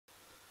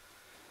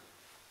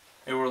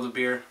Hey World of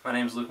Beer, my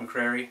name is Luke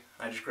McCrary.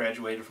 I just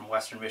graduated from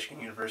Western Michigan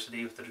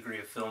University with a degree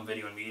of Film,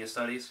 Video, and Media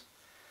Studies.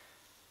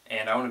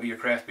 And I want to be your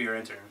craft beer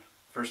intern.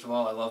 First of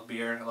all, I love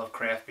beer, I love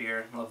craft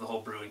beer, I love the whole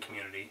brewing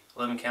community.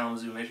 I live in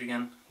Kalamazoo,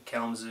 Michigan.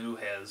 Kalamazoo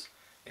has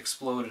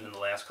exploded in the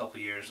last couple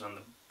of years on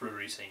the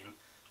brewery scene.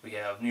 We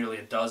have nearly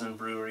a dozen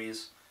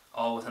breweries,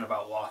 all within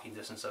about walking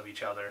distance of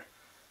each other.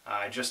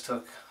 I just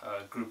took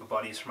a group of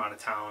buddies from out of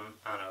town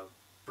on a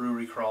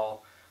brewery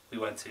crawl. We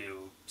went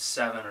to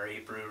 7 or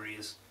 8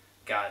 breweries,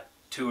 got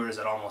tours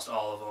at almost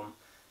all of them.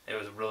 It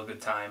was a real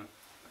good time,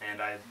 and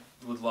I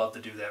would love to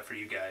do that for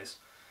you guys.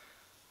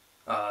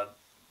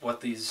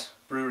 What these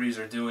breweries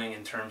are doing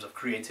in terms of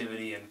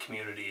creativity and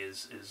community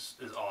is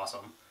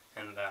awesome,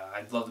 and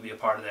I'd love to be a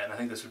part of that, and I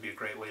think this would be a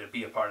great way to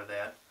be a part of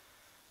that.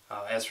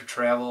 As for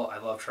travel, I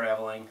love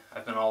traveling.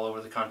 I've been all over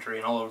the country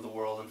and all over the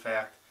world, in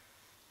fact,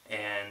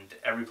 and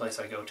every place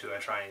I go to I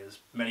try as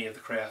many of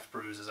the craft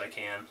brews as I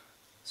can,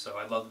 so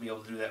I'd love to be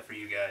able to do that for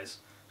you guys.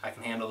 I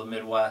can handle the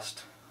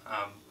Midwest.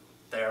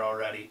 There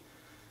already,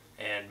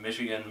 and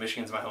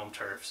Michigan's my home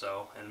turf,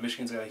 and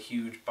Michigan's got a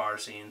huge bar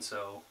scene,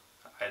 so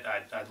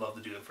I'd love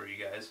to do it for you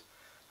guys.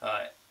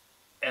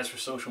 As for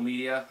social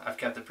media, I've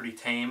kept it pretty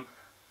tame.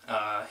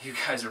 You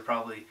guys are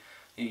probably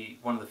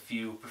one of the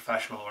few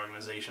professional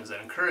organizations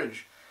that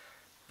encourage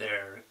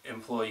their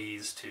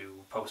employees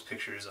to post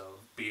pictures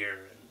of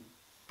beer and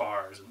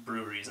bars and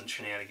breweries and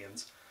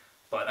shenanigans,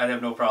 but I'd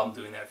have no problem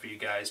doing that for you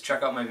guys.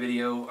 Check out my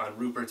video on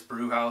Rupert's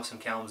Brew House in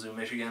Kalamazoo,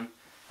 Michigan.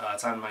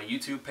 It's on my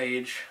YouTube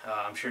page.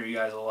 I'm sure you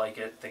guys will like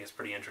it. I think it's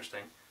pretty interesting.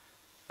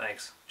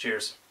 Thanks.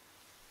 Cheers.